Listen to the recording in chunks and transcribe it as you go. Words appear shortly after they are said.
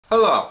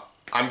Hello,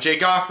 I'm Jay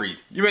Gottfried.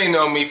 You may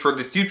know me for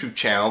this YouTube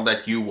channel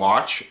that you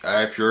watch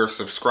if you're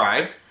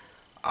subscribed.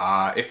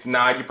 If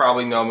not, you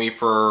probably know me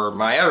for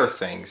my other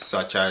things,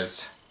 such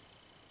as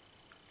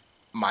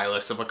my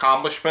list of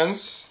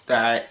accomplishments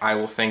that I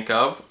will think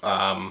of.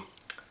 And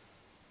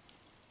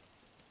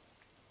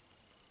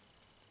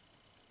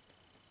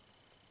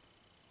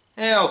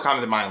I'll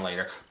come to mine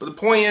later. But the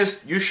point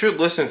is, you should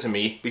listen to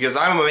me because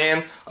I'm a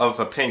man of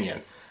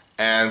opinion.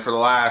 And for the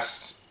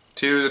last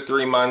 2 to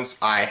 3 months,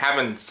 I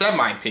haven't said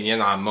my opinion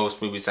on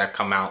most movies that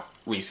come out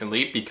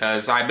recently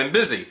because I've been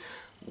busy.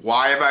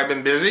 Why have I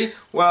been busy?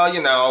 Well,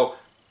 you know,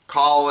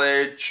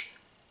 college,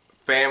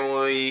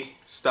 family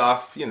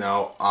stuff, you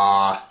know,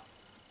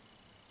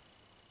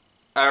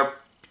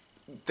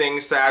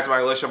 things to add to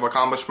my list of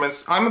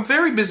accomplishments. I'm a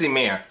very busy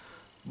man.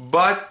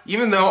 But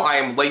even though I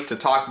am late to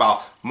talk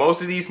about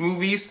most of these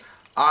movies,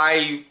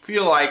 I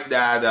feel like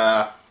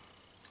that,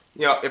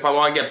 you know, if I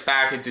want to get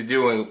back into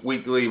doing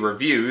weekly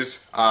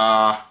reviews,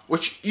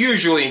 which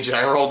usually in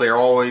general they're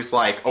always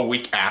like a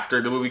week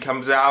after the movie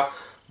comes out,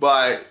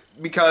 but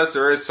because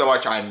there is so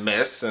much I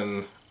miss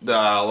in the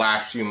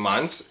last few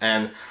months,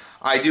 and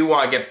I do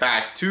want to get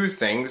back to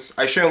things,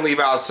 I shouldn't leave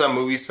out some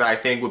movies that I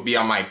think would be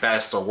on my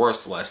best or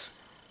worst list.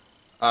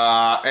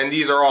 And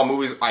these are all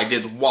movies I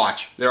did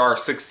watch. There are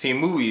 16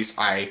 movies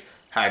I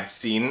had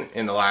seen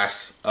in the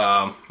last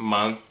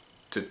month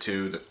to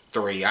 2 to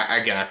 3.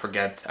 Again, I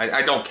forget.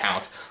 I don't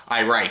count.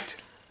 I write.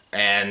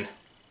 And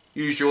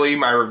usually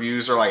my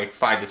reviews are like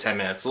 5 to 10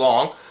 minutes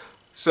long.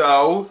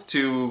 So,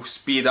 to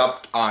speed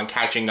up on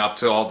catching up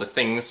to all the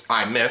things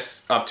I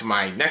missed up to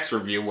my next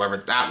review, whatever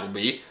that will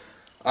be,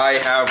 I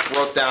have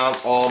wrote down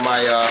all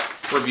my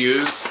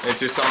reviews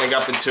into summing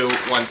up into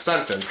one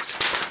sentence.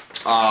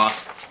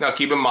 Now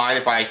keep in mind,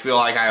 if I feel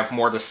like I have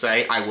more to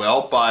say, I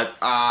will, but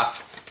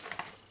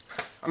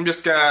I'm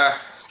just gonna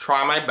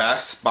try my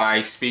best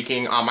by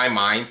speaking on my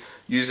mind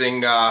using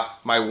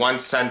my one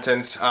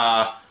sentence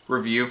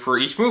review for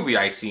each movie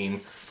I've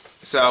seen.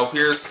 So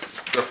here's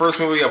the first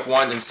movie of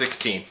 1 and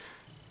 16.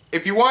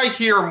 If you want to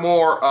hear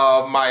more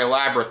of my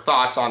elaborate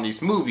thoughts on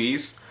these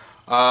movies,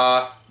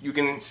 you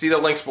can see the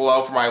links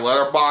below for my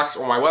letterbox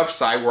or my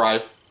website where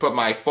I put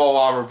my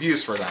full-on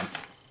reviews for them.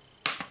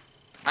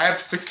 I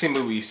have 16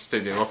 movies to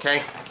do,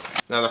 okay?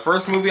 Now the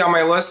first movie on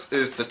my list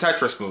is the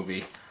Tetris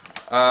movie.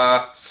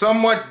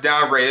 Somewhat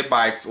downgraded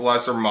by its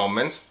lesser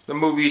moments, the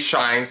movie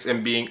shines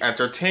in being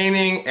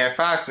entertaining and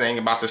fascinating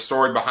about the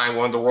story behind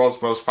one of the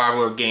world's most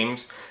popular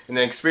games and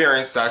an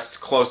experience that's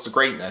close to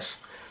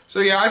greatness. So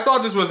yeah, I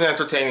thought this was an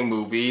entertaining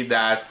movie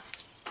that,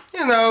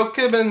 you know,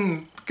 could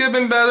have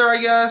been better,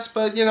 I guess,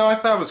 but you know, I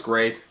thought it was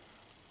great.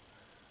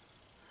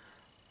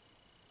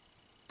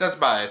 That's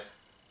about it.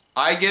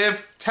 I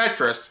give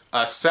Tetris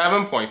a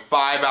 7.5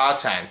 out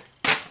of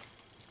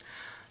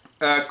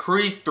 10.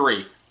 Creed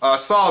 3. A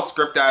solid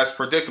script that is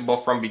predictable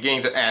from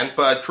beginning to end,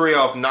 but a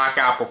trio of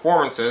knockout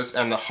performances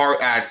and the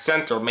heart at its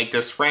center make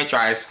this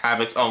franchise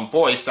have its own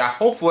voice that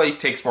hopefully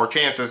takes more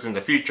chances in the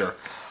future.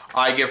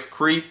 I give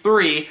Creed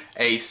 3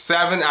 a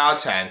 7 out of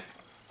 10.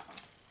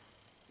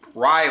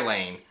 Rye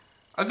Lane.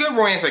 A good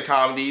romantic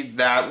comedy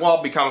that,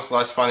 while becomes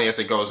less funny as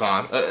it goes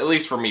on, at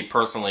least for me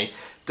personally,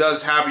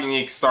 does have a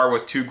unique star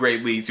with two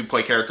great leads who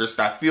play characters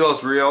that feel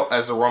as real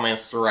as the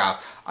romance throughout.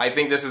 I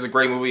think this is a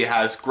great movie. It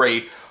has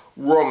great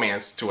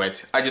romance to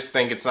it. I just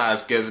think it's not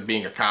as good as it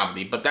being a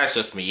comedy, but that's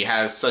just me. It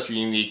has such a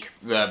unique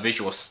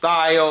visual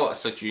style,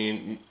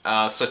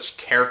 such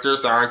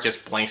characters that aren't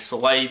just blank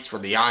slates for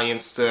the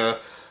audience to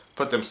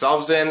put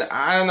themselves in.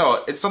 I don't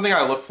know. It's something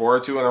I look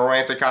forward to in a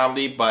romantic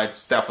comedy, but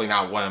it's definitely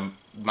not one of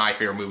my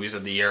favorite movies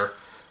of the year.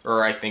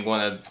 Or I think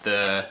one of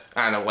the,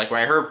 I don't know, like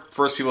when I heard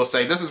first people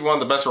say, this is one of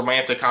the best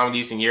romantic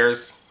comedies in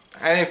years,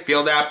 I didn't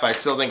feel that, but I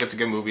still think it's a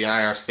good movie, and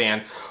I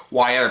understand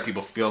why other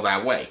people feel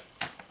that way.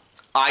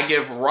 I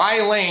give Rye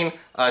Lane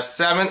a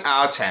 7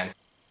 out of 10.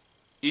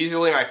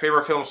 Easily my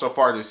favorite film so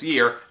far this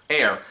year,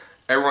 Air.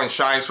 Everyone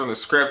shines from the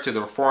script to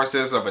the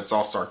performances of its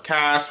all-star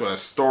cast, with a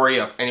story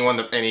of anyone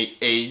of any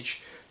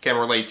age can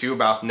relate to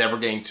about never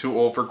getting too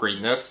old for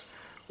greatness,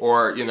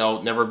 or, you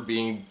know, never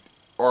being,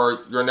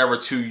 or you're never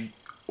too...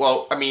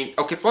 Well, I mean,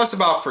 okay, it's less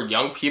about for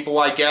young people,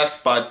 I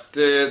guess, but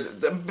the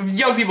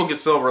young people can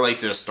still relate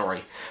to the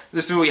story.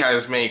 This movie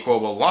has many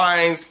quotable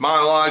lines,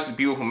 monologues, and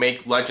people who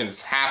make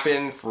legends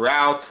happen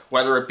throughout,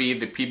 whether it be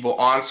the people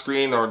on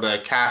screen or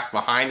the cast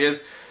behind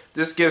it.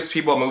 This gives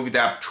people a movie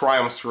that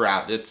triumphs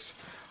throughout.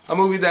 It's a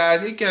movie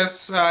that, I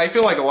guess, I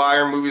feel like a lot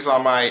of movies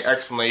on my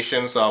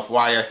explanations of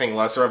why I think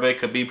lesser of it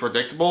could be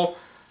predictable.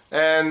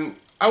 And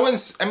I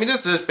mean,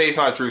 this is based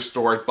on a true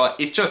story, but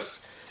it's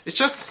just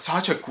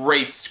such a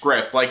great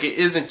script. Like, it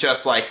isn't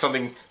just like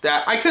something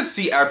that I could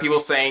see other people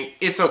saying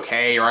it's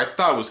okay or I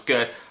thought it was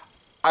good.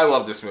 I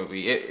love this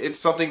movie. It's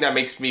something that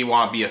makes me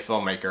want to be a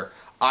filmmaker.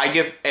 I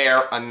give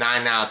Air a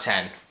 9 out of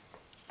 10.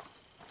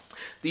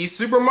 The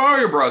Super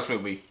Mario Bros.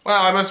 Movie.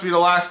 Well, I must be the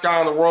last guy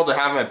in the world to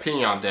have an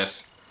opinion on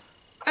this.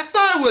 I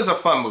thought it was a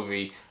fun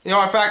movie. You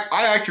know, in fact,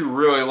 I actually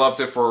really loved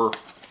it for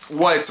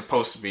what it's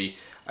supposed to be.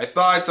 I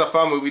thought it's a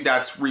fun movie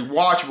that's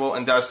rewatchable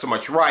and does so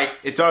much right.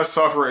 It does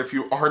suffer if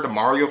you aren't a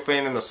Mario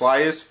fan in the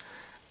slightest.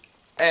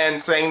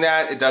 And saying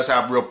that, it does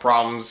have real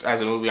problems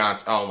as a movie on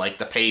its own, like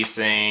the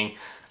pacing.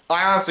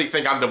 I honestly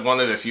think I'm one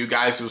of the few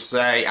guys who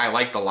say I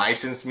like the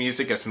licensed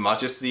music as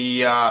much as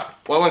the, well,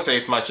 I wouldn't say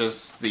as much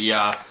as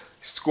the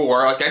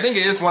score. Like, I think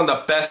it is one of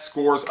the best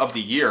scores of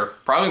the year.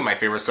 Probably my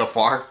favorite so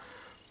far.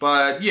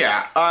 But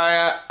yeah,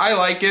 I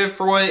like it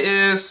for what it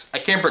is. I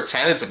can't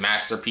pretend it's a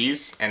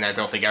masterpiece, and I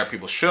don't think other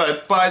people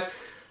should, but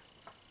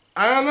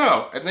I don't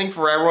know. I think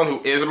for everyone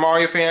who is a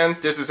Mario fan,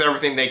 this is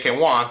everything they can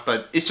want,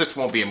 but it just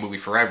won't be a movie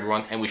for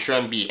everyone, and we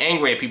shouldn't be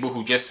angry at people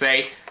who just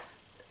say,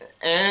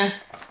 eh.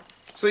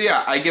 So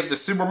yeah, I give the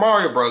Super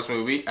Mario Bros.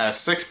 Movie a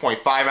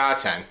 6.5 out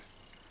of 10.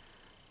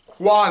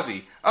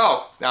 Quasi.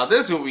 Oh, now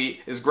this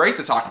movie is great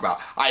to talk about.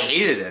 I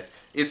hated it.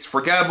 It's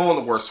forgettable in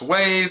the worst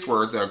ways,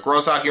 where the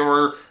gross out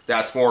humor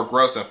that's more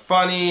gross and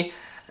funny.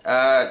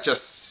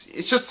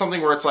 It's just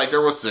something where it's like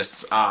there was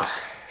this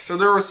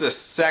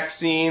sex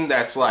scene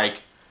that's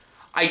like,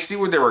 I see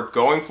what they were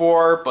going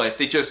for, but if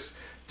they just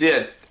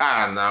did,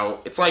 I don't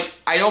know. It's like,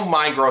 I don't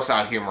mind gross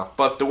out humor,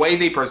 but the way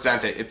they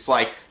present it, it's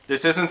like,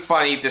 this isn't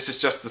funny, this is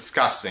just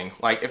disgusting.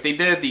 Like, if they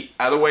did it the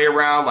other way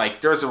around, like,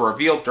 there's a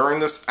reveal during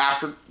this,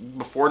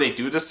 before they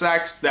do the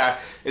sex, that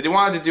if they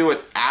wanted to do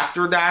it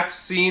after that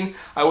scene,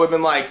 I would have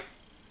been like,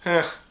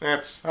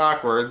 that's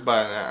awkward,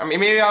 but, I mean,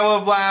 maybe I would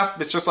have laughed.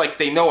 It's just like,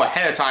 they know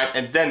ahead of time,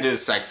 and then do the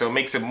sex, so it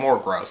makes it more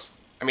gross.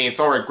 I mean, it's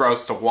already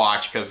gross to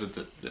watch, because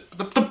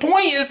the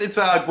point is, it's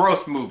a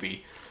gross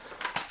movie.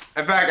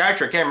 In fact,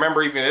 actually, I can't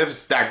remember even if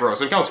it's that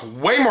gross. It becomes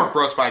way more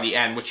gross by the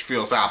end, which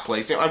feels out of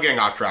place. You know, I'm getting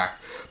off track.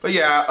 But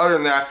yeah, other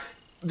than that,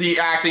 the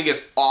acting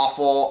is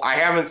awful. I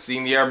haven't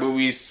seen the other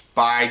movies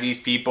by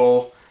these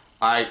people.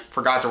 I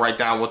forgot to write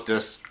down what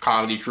this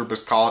comedy troupe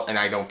is called, and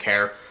I don't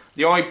care.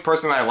 The only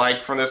person I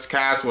liked from this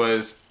cast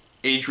was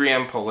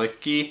Adrienne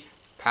Palicki.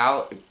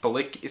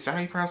 Palicki? Is that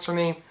how you pronounce her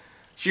name?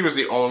 She was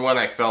the only one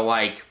I felt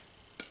like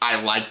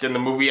I liked in the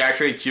movie,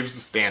 actually. She was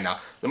the standout.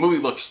 The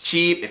movie looks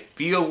cheap, it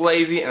feels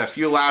lazy, and a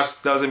few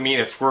laughs doesn't mean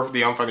it's worth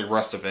the unfunny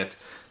rest of it.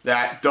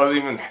 That doesn't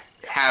even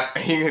have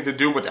anything to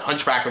do with the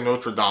Hunchback of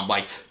Notre Dame.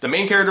 Like, the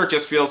main character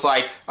just feels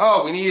like,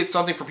 oh, we needed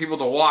something for people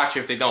to watch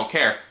if they don't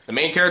care. The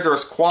main character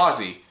is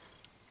Quasimodo.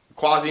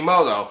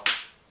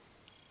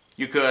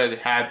 You could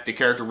have the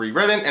character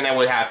rewritten, and that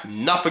would have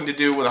nothing to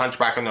do with the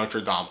Hunchback of Notre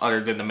Dame, other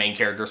than the main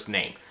character's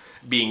name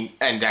being,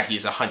 and that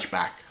he's a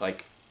hunchback.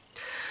 Like,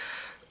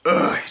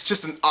 it's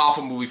just an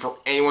awful movie for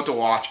anyone to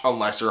watch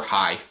unless you're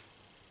high.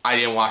 I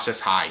didn't watch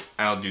this high.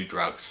 I don't do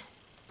drugs.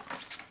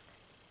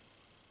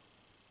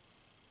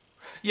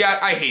 Yeah,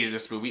 I hated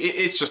this movie.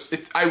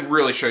 I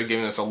really should have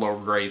given this a lower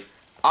grade.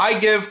 I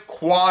give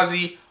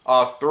Quasi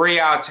a 3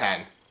 out of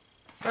 10.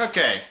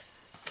 Okay.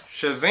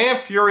 Shazam!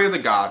 Fury of the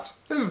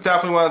Gods. This is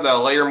definitely one of the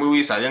later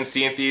movies I didn't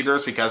see in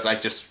theaters because I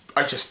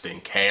just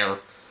didn't care.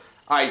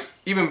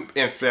 Even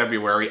in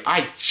February,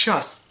 I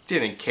just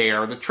didn't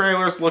care. The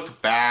trailers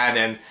looked bad,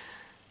 and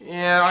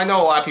yeah, I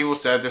know a lot of people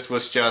said this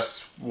was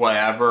just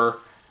whatever.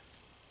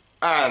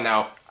 I don't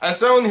know. As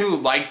someone who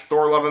liked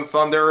Thor: Love and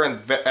Thunder,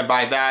 and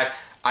by that,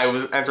 I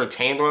was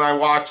entertained when I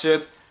watched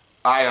it,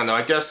 I don't know.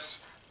 I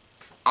guess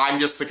I'm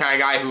just the kind of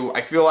guy who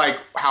I feel like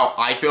how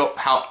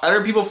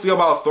other people feel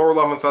about Thor: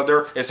 Love and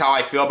Thunder is how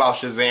I feel about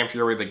Shazam!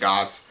 Fury of the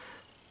Gods.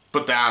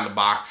 Put that in the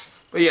box.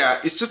 But yeah,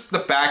 it's just the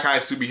bad kind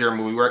of superhero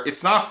movie where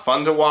it's not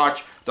fun to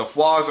watch. The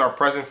flaws are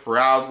present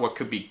throughout what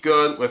could be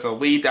good, with a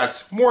lead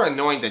that's more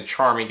annoying than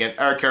charming and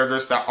other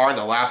characters that aren't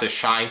allowed to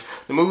shine.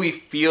 The movie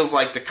feels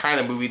like the kind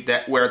of movie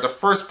that where the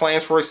first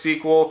plans for a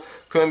sequel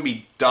couldn't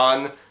be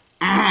done.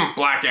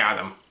 Black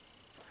Adam.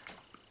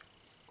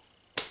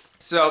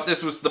 So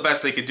this was the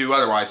best they could do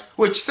otherwise,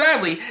 which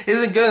sadly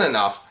isn't good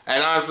enough.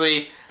 And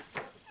honestly,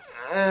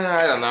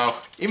 I don't know.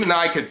 Even though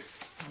I could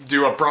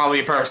do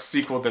probably a better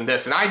sequel than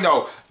this, and I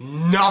know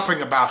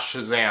nothing about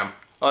Shazam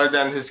other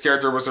than his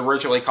character was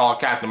originally called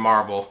Captain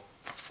Marvel.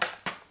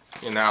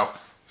 You know,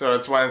 so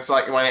it's when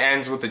it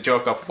ends with the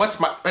joke of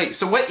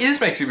so what is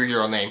my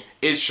superhero name?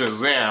 It's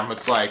Shazam.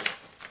 It's like,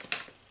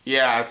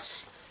 yeah,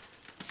 it's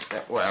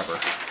whatever.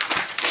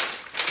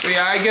 So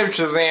yeah, I give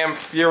Shazam!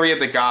 Fury of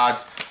the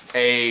Gods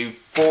a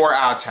 4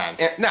 out of 10.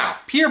 And now,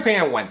 Peter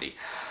Pan and Wendy.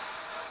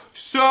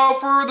 So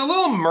for the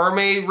Little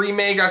Mermaid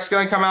remake that's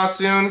gonna come out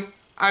soon,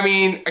 I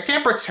mean, I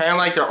can't pretend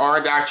like there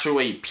aren't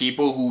actually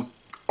people who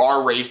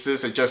are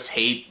racist and just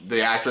hate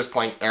the actress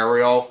playing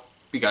Ariel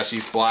because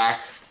she's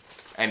black,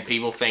 and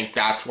people think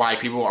that's why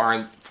people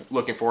aren't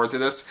looking forward to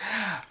this.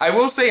 I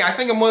will say, I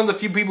think I'm one of the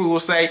few people who will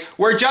say,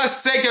 we're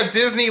just sick of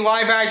Disney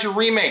live-action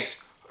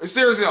remakes.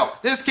 Seriously,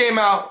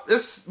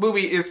 this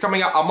movie is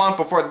coming out a month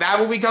before that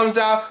movie comes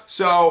out,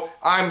 so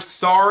I'm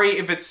sorry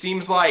if it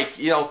seems like,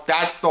 you know,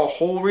 that's the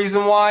whole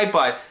reason why,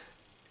 but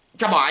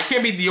come on, I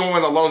can't be the only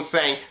one alone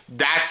saying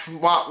that's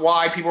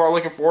why people are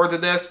looking forward to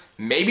this.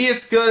 Maybe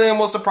it's good and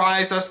will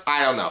surprise us,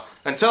 I don't know.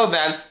 Until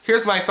then,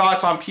 here's my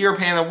thoughts on Peter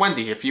Pan and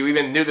Wendy, if you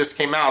even knew this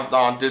came out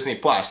on Disney+.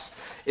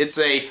 It's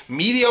a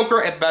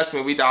mediocre at best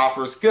movie that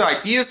offers good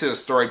ideas to the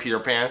story Peter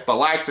Pan, but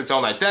lacks its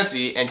own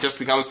identity and just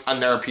becomes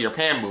another Peter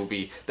Pan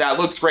movie that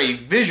looks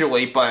great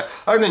visually, but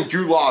other than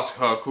Jude Law's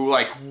Hook, who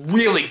like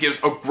really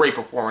gives a great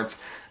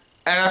performance.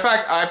 And in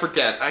fact, I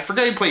forget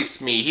he plays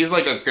Smee. He's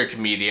like a good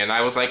comedian.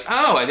 I was like,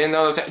 oh, I didn't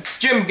know this.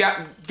 Jim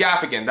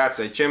Gaffigan, that's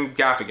it, Jim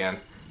Gaffigan.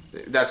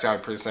 That's how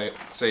I say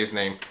his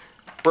name.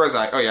 Where is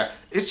I? Oh yeah.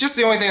 It's just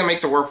the only thing that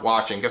makes it worth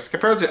watching, because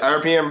compared to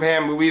other Peter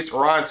Pan movies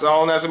or on its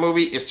own as a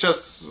movie, it's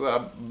just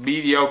a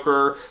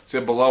mediocre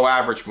to below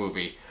average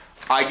movie.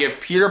 I give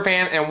Peter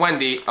Pan and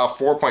Wendy a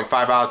 4.5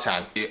 out of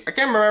 10. I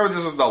can't remember if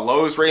this is the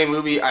lowest rated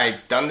movie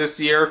I've done this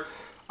year.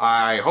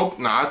 I hope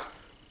not.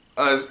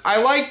 As I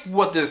like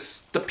what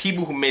the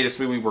people who made this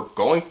movie were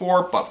going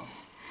for, but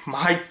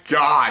my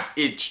god,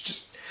 it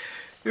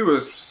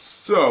was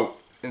so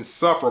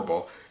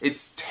insufferable.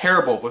 It's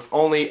terrible with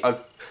only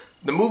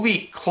the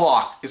movie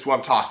Clock is what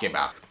I'm talking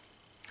about.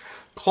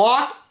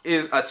 Clock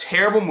is a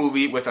terrible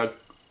movie with a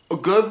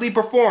goodly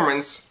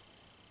performance,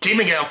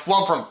 keeping it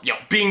afloat from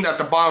being at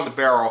the bottom of the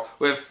barrel,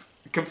 with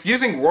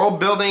confusing world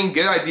building,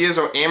 good ideas,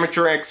 or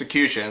amateur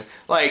execution.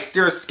 Like,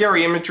 there's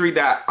scary imagery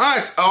that on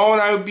its own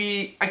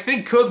I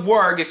think could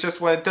work. It's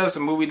just when it does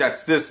a movie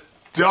that's this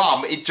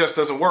dumb, it just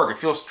doesn't work. It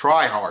feels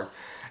try hard.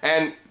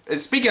 And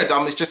speaking of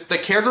dumb, it's just the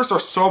characters are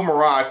so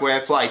moronic when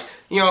it's like,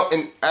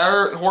 in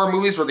other horror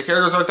movies where the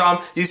characters are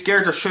dumb, these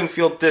characters shouldn't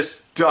feel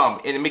this dumb,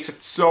 and it makes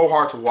it so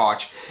hard to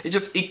watch.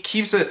 It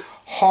keeps it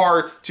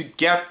hard to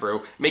get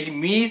through, making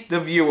me, the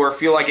viewer,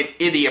 feel like an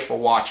idiot for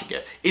watching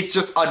it. It's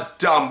just a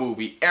dumb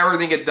movie.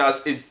 Everything it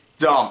does is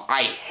dumb.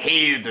 I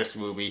hated this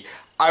movie.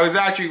 I was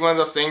actually one of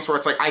those things where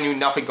it's like I knew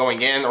nothing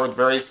going in, or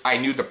I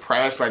knew the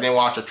premise, but I didn't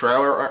watch a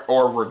trailer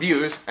or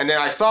reviews, and then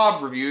I saw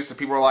reviews and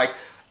people were like,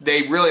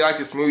 they really like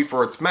this movie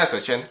for its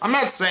message. And I'm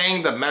not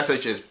saying the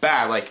message is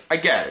bad. Like, I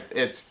get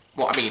it.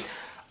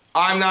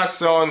 I'm not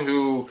someone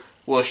who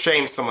will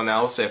shame someone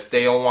else if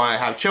they don't want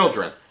to have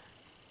children.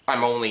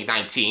 I'm only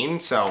 19,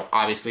 so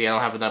obviously I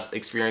don't have enough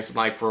experience in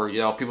life for,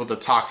 people to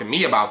talk to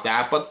me about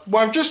that. But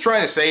what I'm just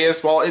trying to say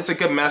is, well, it's a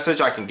good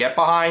message I can get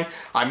behind.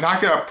 I'm not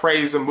going to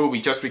praise a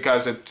movie just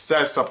because it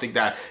says something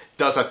that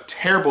does a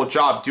terrible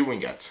job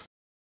doing it.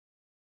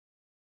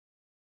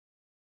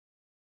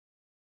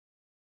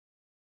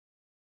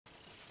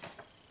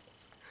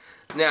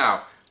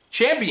 Now,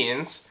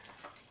 Champions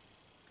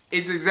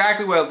is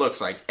exactly what it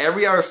looks like.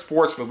 Every other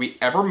sports movie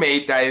ever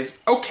made that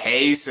is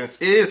okay, since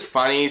it is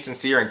funny,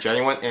 sincere, and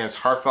genuine in its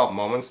heartfelt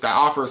moments, that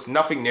offers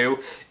nothing new.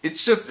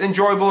 It's just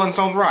enjoyable in its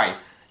own right.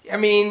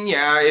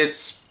 Yeah,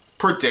 it's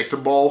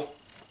predictable,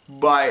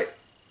 but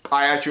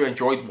I actually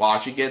enjoyed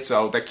watching it,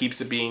 so that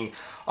keeps it being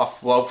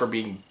afloat for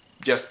being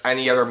just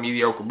any other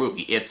mediocre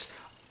movie. It's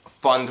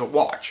fun to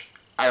watch.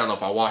 I don't know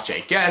if I'll watch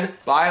it again,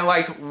 but I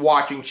liked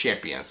watching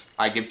Champions.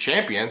 I give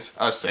Champions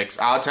a 6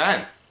 out of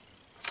 10.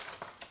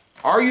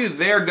 Are you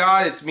there,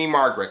 God? It's me,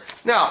 Margaret.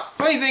 Now,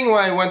 funny thing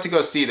when I went to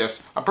go see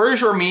this, I'm pretty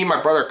sure me and my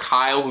brother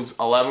Kyle, who's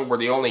 11, were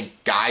the only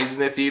guys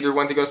in the theater who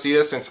went to go see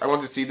this, since I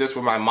went to see this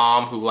with my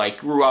mom, who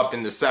grew up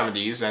in the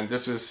 70s, and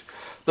this was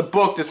the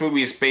book this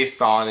movie is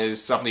based on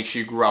is something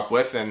she grew up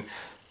with, and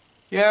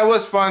yeah, it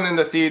was fun in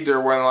the theater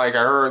when I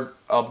heard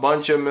a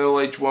bunch of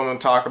middle-aged women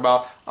talk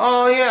about,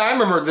 oh yeah, I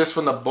remember this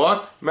from the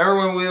book.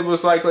 Remember when it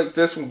was like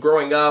this when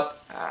growing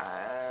up?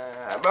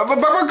 But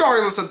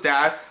regardless of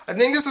that, I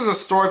think this is a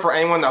story for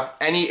anyone of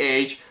any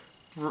age,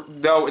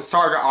 though its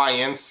target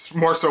audience,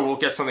 more so will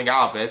get something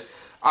out of it.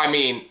 I'm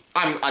a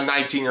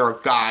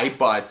 19-year-old guy,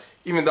 but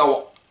even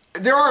though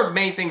there are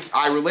many things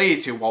I related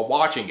to while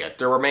watching it,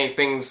 there were many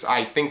things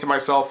I think to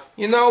myself,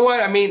 you know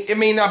what, it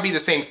may not be the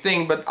same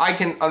thing, but I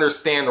can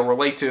understand or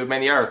relate to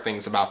many other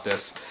things about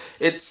this.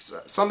 It's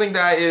something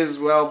that is,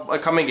 well, a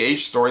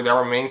coming-age story that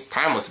remains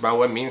timeless about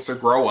what it means to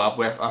grow up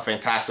with a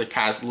fantastic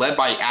cast led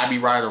by Abby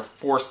Ryder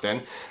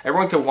Forston.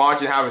 Everyone can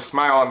watch and have a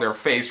smile on their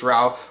face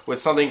throughout, with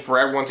something for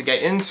everyone to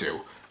get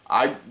into.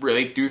 I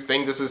really do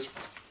think this is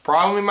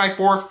probably my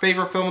 4th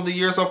favorite film of the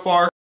year so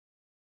far.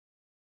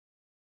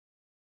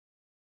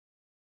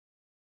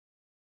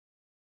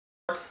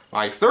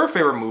 My 3rd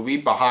favorite movie,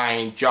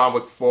 behind John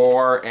Wick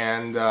 4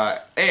 and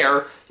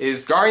Air,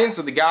 is Guardians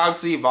of the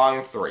Galaxy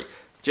Volume 3.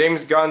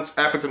 James Gunn's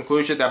epic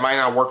conclusion that might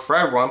not work for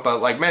everyone,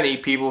 but like many,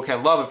 people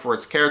can love it for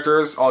its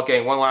characters, all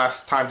getting one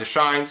last time to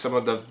shine, some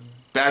of the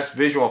best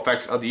visual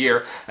effects of the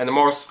year, and the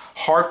most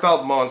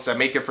heartfelt moments that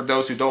make it for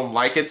those who don't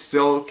like it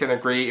still can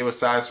agree it was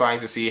satisfying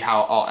to see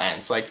how it all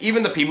ends.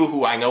 Even the people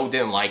who I know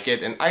didn't like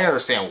it, and I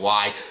understand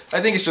why,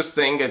 I think it's just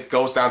a thing that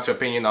goes down to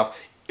opinion of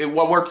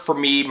what worked for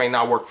me may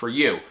not work for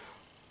you.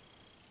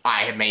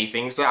 I have many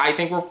things that I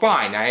think were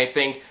fine. I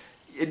think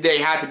they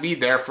had to be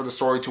there for the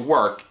story to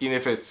work, even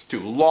if it's too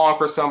long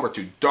for some or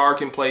too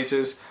dark in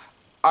places.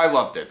 I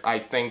loved it. I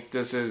think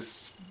this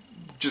is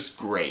just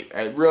great.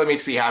 It really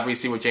makes me happy to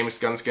see what James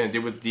Gunn's going to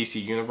do with the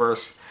DC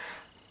Universe.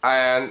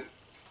 And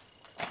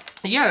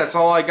Yeah, that's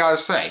all I gotta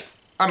say.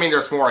 I mean,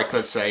 there's more I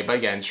could say, but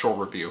again, short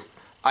review.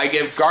 I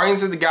give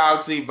Guardians of the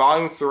Galaxy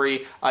Volume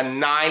 3 a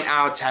 9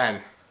 out of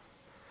 10.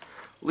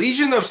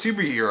 Legion of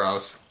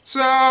Superheroes. So,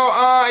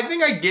 I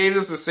think I gave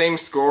this the same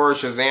score as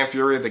Shazam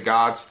Fury of the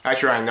Gods.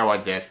 Actually, I know I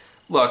did.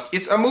 Look,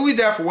 it's a movie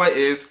that for what it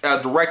is,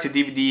 a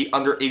direct-to-DVD,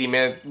 under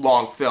 80-minute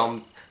long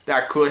film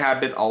that could have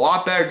been a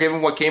lot better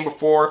given what came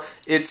before.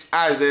 It's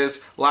as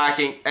is,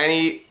 lacking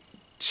any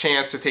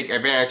chance to take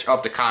advantage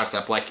of the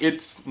concept. Like,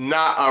 it's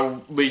not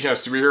a Legion of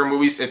Superhero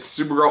movies, it's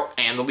Supergirl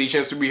and the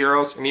Legion of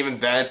Superheroes, and even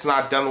then it's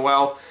not done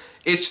well.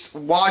 It's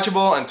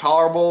watchable and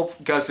tolerable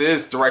because it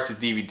is direct to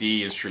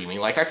DVD and streaming.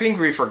 Like, I think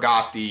we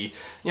forgot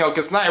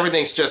because not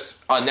everything's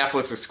just a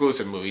Netflix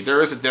exclusive movie.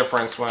 There is a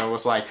difference when it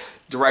was like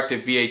direct to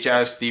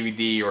VHS,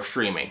 DVD, or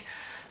streaming.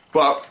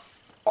 But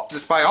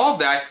despite all of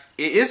that,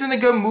 it isn't a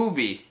good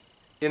movie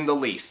in the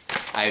least.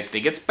 I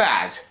think it's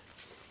bad.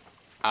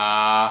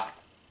 I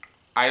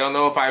don't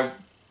know if I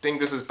think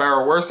this is better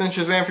or worse than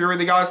Shazam Fury of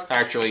the Gods.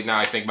 Actually, now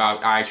I think about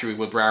it, I actually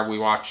would rather we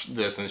watch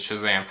this than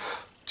Shazam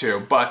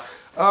too. But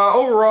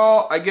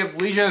overall, I give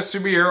Legion of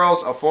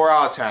Superheroes a 4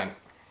 out of 10.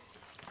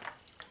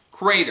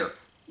 Creator.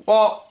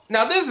 Well,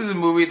 now this is a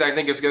movie that I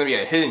think is going to be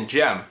a hidden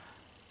gem.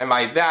 And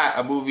by that,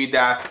 a movie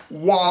that,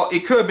 while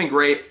it could have been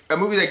great, a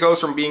movie that goes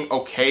from being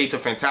okay to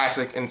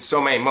fantastic in so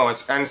many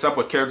moments, ends up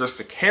with characters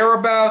to care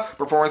about,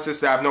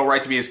 performances that have no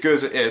right to be as good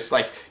as it is.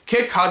 Like,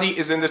 Kid Cudi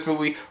is in this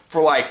movie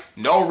for, like,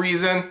 no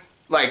reason.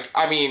 Like,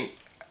 I mean,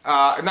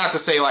 not to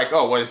say, like,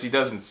 oh, what is he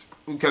doesn't,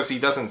 because he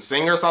doesn't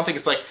sing or something.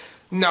 It's like,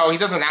 no, he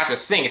doesn't have to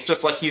sing. It's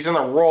just like he's in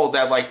a role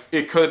that, like,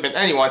 it could have been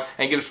anyone,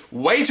 and gives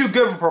way too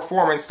good of a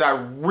performance that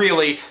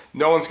really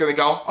no one's gonna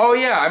go, oh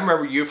yeah, I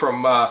remember you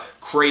from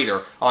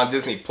Creator on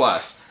Disney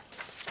Plus.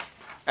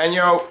 And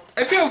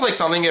it feels like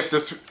something if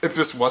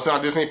this wasn't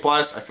on Disney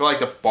Plus, I feel like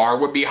the bar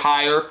would be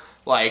higher.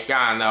 Like,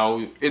 I don't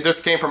know, if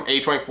this came from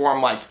A24,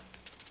 I'm like,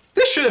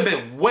 this should have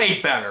been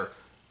way better.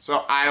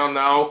 So I don't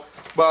know,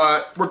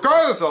 but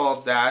regardless of all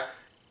of that,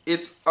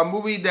 it's a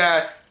movie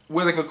that,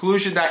 with a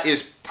conclusion that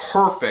is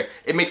perfect,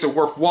 it makes it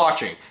worth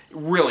watching.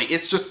 Really,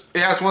 it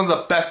has one of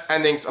the best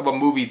endings of a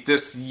movie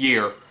this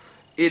year.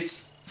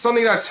 It's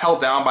something that's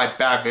held down by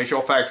bad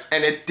visual effects,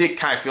 and it did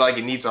kind of feel like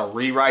it needs a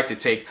rewrite to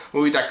take a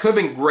movie that could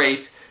have been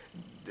great,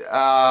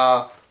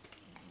 not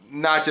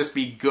just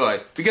be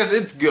good. Because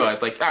it's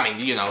good. Like, I mean,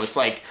 it's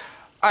like,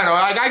 I don't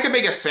know, I could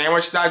make a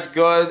sandwich that's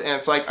good, and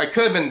it's like, I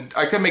could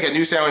make a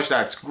new sandwich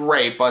that's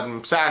great, but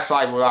I'm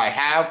satisfied with what I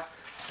have.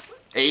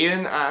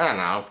 Aiden, I don't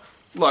know.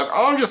 Look,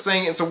 all I'm just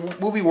saying, it's a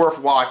movie worth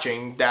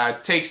watching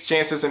that takes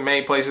chances in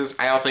many places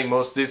I don't think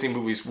most Disney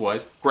movies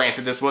would.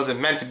 Granted, this wasn't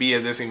meant to be a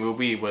Disney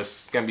movie. It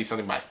was going to be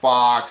something by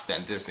Fox,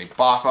 then Disney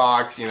bought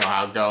Fox, you know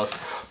how it goes.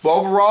 But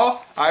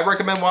overall, I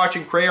recommend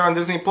watching Creator on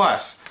Disney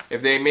Plus.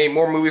 If they made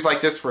more movies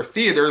like this for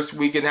theaters,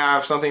 we could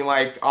have something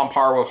like On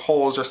Par with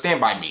Holes or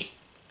Stand By Me.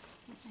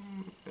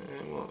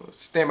 Well,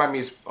 Stand By Me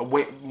is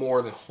way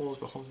more than Holes,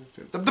 but Holes.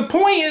 The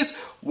point is,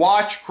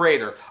 watch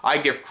Creator. I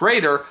give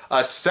Creator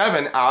a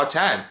 7 out of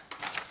 10.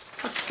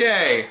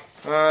 Okay,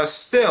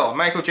 still,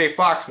 Michael J.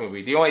 Fox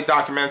movie. The only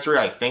documentary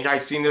I think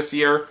I've seen this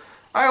year.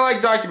 I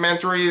like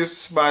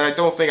documentaries, but I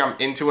don't think I'm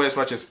into it as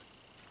much as,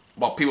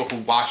 well, people who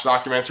watch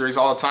documentaries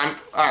all the time.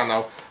 I don't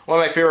know. One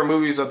of my favorite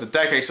movies of the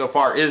decade so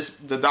far is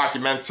the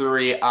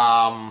documentary,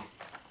 what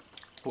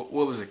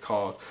was it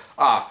called?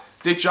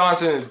 Dick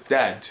Johnson is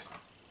Dead.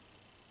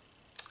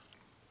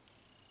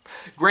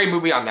 Great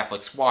movie on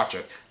Netflix. Watch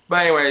it.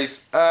 But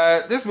anyways,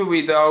 this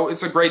movie, though,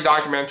 it's a great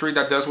documentary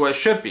that does what it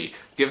should be.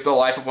 Give the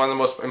life of one of the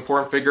most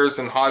important figures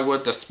in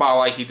Hollywood the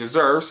spotlight he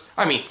deserves.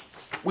 I mean,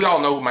 we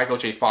all know who Michael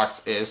J.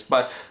 Fox is,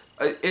 but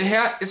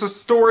it's a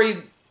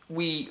story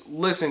we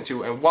listen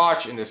to and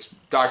watch in this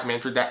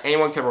documentary that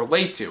anyone can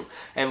relate to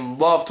and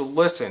love to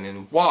listen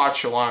and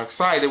watch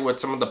alongside it with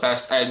some of the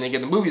best editing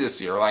in the movie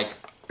this year. Like,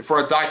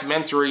 for a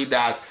documentary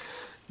that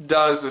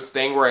does this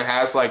thing where it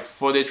has like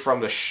footage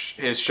from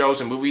his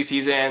shows and movies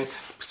he's in,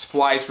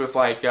 spliced with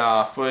like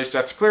footage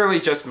that's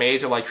clearly just made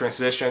to like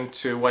transition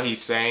to what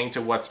he's saying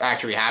to what's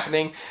actually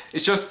happening. It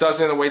just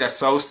does it in a way that's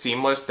so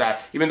seamless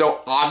that even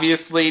though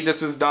obviously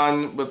this is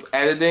done with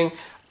editing,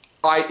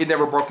 it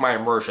never broke my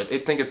immersion. I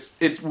think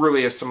it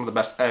really is some of the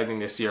best editing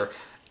this year.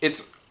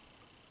 It's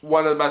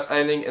one of the best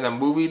editing in a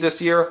movie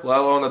this year, let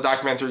alone a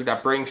documentary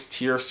that brings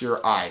tears to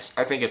your eyes.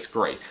 I think it's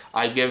great.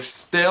 I give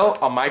still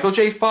a Michael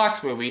J.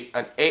 Fox movie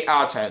an 8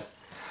 out of 10.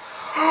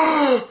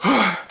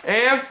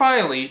 And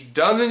finally,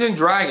 Dungeons &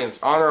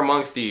 Dragons Honor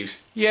Among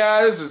Thieves.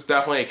 Yeah, this is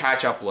definitely a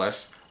catch-up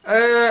list.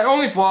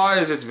 Only flaw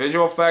is its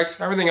visual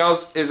effects. Everything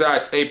else is that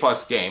it's A+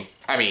 game.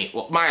 I mean,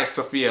 well, minus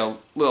Sophia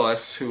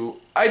Lillis, who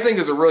I think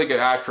is a really good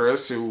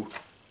actress, who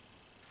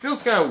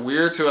feels kind of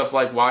weird to have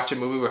like watched a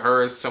movie with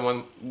her as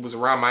someone who was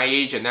around my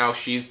age and now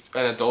she's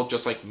an adult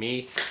just like me.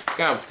 It's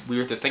kind of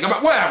weird to think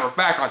about. Whatever,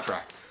 back on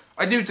track.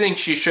 I do think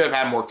she should have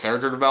had more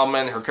character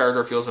development. Her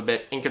character feels a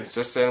bit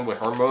inconsistent with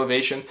her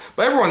motivation,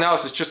 but everyone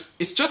else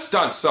it's just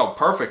done so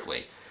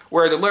perfectly.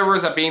 Where it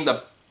delivers at being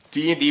the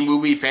D&D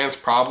movie fans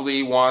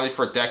probably wanted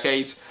for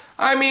decades.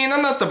 I mean,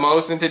 I'm not the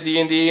most into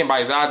D&D, and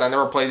by that, I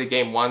never played the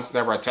game once,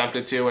 never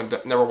attempted to, and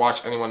never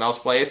watched anyone else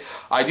play it.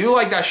 I do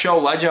like that show,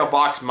 Legend of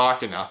Vox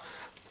Machina.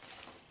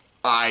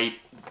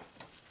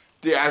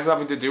 It has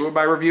nothing to do with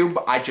my review,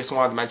 but I just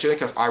wanted to mention it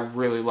because I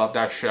really love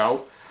that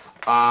show.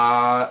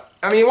 I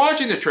mean,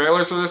 watching the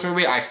trailers for this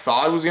movie, I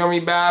thought it was going to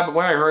be bad, but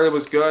when I heard it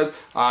was good,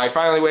 I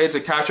finally waited to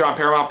catch it on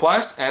Paramount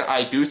Plus, and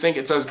I do think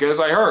it's as good as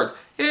I heard.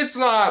 It's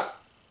not,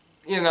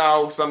 you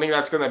know, something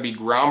that's going to be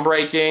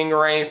groundbreaking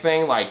or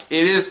anything. Like,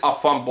 it is a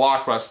fun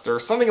blockbuster.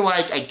 Something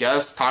like, I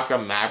guess, Top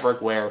Gun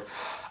Maverick, where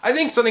I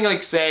think something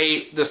like,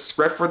 say, the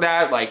script for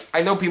that, like,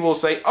 I know people will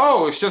say,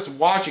 oh, it's just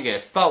watching it.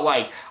 It felt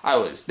like I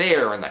was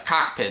there in the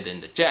cockpit in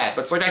the jet.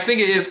 But it's like, I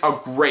think it is a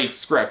great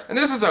script. And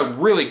this is a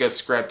really good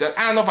script. And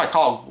I don't know if I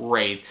call it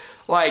great.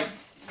 Like,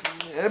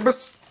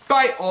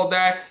 despite all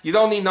that, you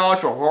don't need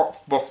knowledge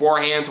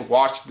beforehand to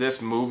watch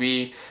this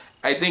movie.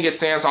 I think it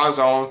stands on its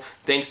own,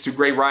 thanks to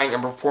great writing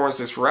and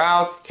performances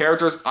throughout.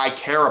 Characters I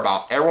care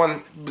about.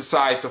 Everyone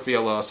besides Sophia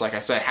Lillis, like I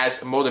said,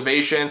 has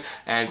motivation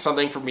and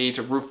something for me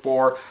to root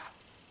for.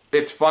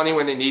 It's funny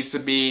when it needs to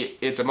be.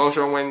 It's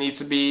emotional when it needs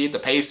to be. The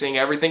pacing,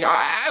 everything.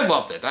 I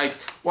loved it. I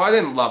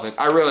didn't love it.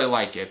 I really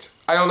like it.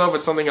 I don't know if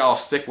it's something I'll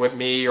stick with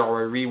me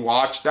or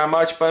rewatch that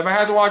much, but if I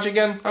had to watch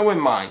again, I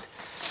wouldn't mind.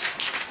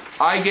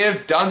 I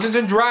give Dungeons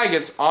 &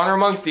 Dragons Honor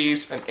Among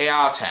Thieves an 8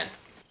 out of 10.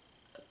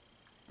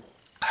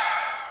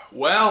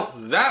 Well,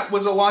 that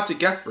was a lot to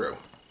get through.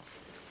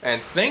 And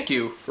thank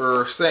you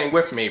for staying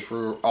with me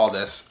through all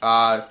this.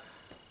 The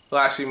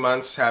last few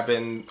months have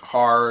been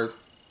hard,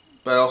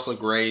 but also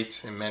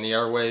great in many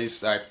other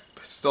ways. I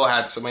still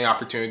had so many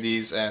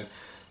opportunities and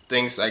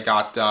things I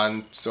got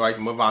done so I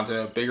can move on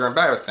to bigger and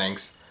better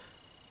things.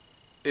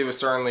 It was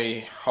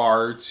certainly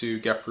hard to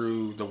get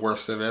through the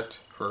worst of it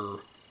for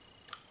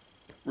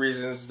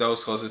reasons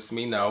those closest to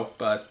me know,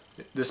 but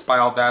despite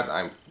all that,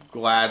 I'm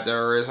glad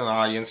there is an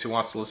audience who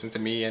wants to listen to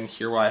me and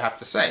hear what I have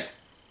to say.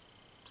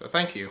 So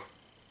thank you.